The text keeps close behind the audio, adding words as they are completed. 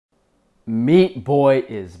Meat Boy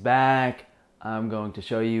is back. I'm going to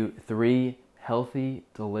show you 3 healthy,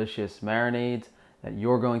 delicious marinades that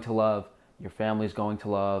you're going to love, your family's going to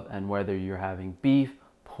love, and whether you're having beef,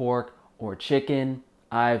 pork, or chicken,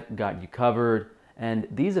 I've got you covered. And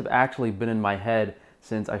these have actually been in my head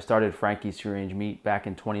since I started Frankie's Free Range Meat back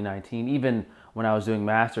in 2019. Even when I was doing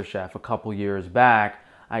MasterChef a couple years back,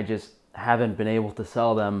 I just haven't been able to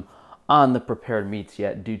sell them on the prepared meats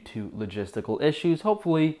yet due to logistical issues.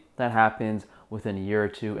 Hopefully that happens within a year or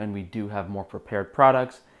two and we do have more prepared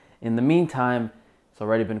products. In the meantime, it's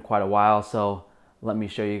already been quite a while, so let me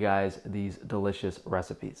show you guys these delicious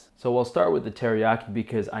recipes. So we'll start with the teriyaki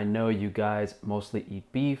because I know you guys mostly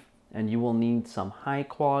eat beef, and you will need some high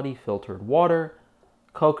quality filtered water,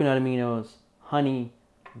 coconut aminos, honey,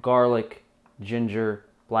 garlic, ginger,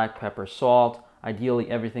 black pepper, salt,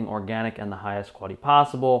 ideally everything organic and the highest quality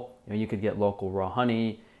possible. You could get local raw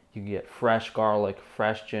honey, you could get fresh garlic,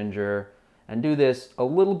 fresh ginger, and do this a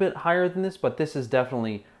little bit higher than this, but this is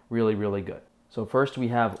definitely really, really good. So first we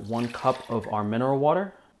have 1 cup of our mineral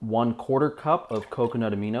water, 1/4 cup of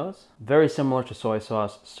coconut aminos, very similar to soy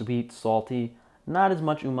sauce, sweet, salty, not as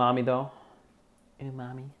much umami though.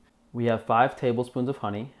 Umami. We have 5 tablespoons of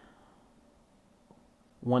honey,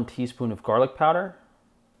 1 teaspoon of garlic powder,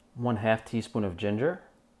 1/2 teaspoon of ginger,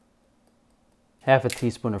 1/2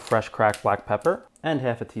 teaspoon of fresh cracked black pepper, and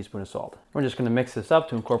 1/2 teaspoon of salt. We're just gonna mix this up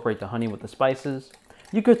to incorporate the honey with the spices.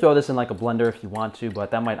 You could throw this in like a blender if you want to,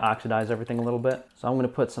 but that might oxidize everything a little bit. So I'm gonna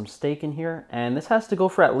put some steak in here, and this has to go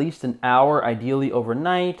for at least an hour, ideally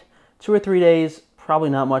overnight. 2 or 3 days, probably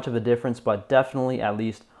not much of a difference, but definitely at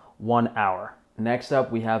least 1 hour. Next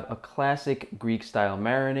up, we have a classic Greek style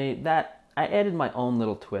marinade that I added my own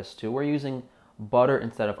little twist to. We're using butter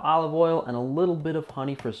instead of olive oil and a little bit of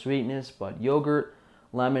honey for sweetness, but yogurt,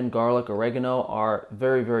 lemon, garlic, oregano are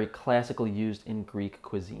very, very classically used in Greek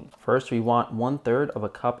cuisine. First, we want 1/3 of a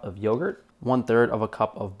cup of yogurt, 1/3 of a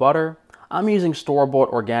cup of butter. I'm using store-bought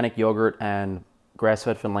organic yogurt and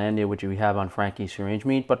grass-fed Finlandia, which we have on Frankie's Free Range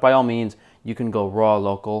Meat, but by all means, you can go raw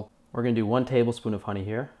local. We're gonna do 1 tablespoon of honey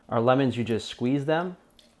here. Our lemons, you just squeeze them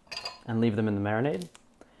and leave them in the marinade.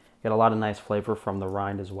 Get a lot of nice flavor from the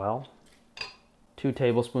rind as well. 2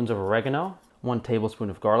 tablespoons of oregano, 1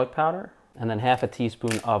 tablespoon of garlic powder, and then 1/2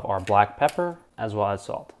 teaspoon of our black pepper, as well as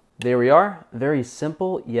salt. There we are, very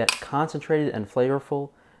simple yet concentrated and flavorful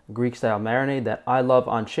Greek style marinade that I love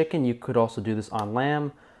on chicken. You could also do this on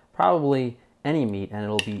lamb, probably any meat, and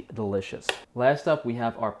it'll be delicious. Last up, we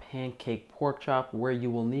have our pancake pork chop, where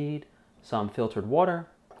you will need some filtered water,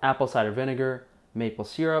 apple cider vinegar, maple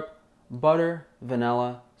syrup, butter,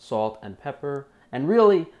 vanilla, salt, and pepper. And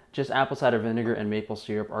really, just apple cider vinegar and maple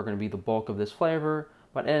syrup are gonna be the bulk of this flavor,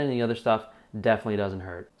 but adding the other stuff definitely doesn't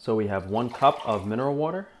hurt. So we have 1 cup of mineral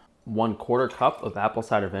water, 1/4 cup of apple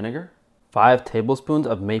cider vinegar, 5 tablespoons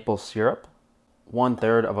of maple syrup,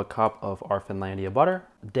 1/3 of a cup of our Finlandia butter,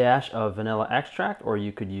 a dash of vanilla extract, or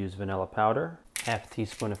you could use vanilla powder, 1/2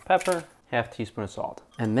 teaspoon of pepper, 1/2 teaspoon of salt.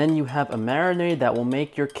 And then you have a marinade that will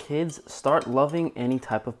make your kids start loving any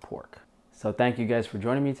type of pork. So thank you guys for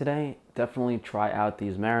joining me today. Definitely try out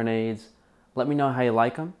these marinades. Let me know how you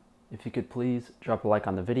like them. If you could please drop a like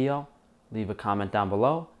on the video, leave a comment down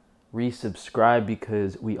below, resubscribe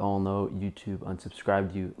because we all know YouTube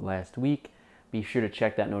unsubscribed you last week. Be sure to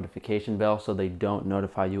check that notification bell so they don't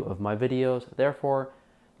notify you of my videos. Therefore,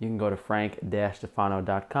 you can go to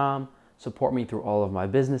frank-stefano.com, support me through all of my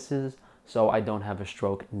businesses so I don't have a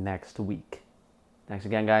stroke next week. Thanks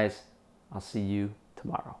again, guys. I'll see you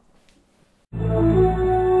tomorrow.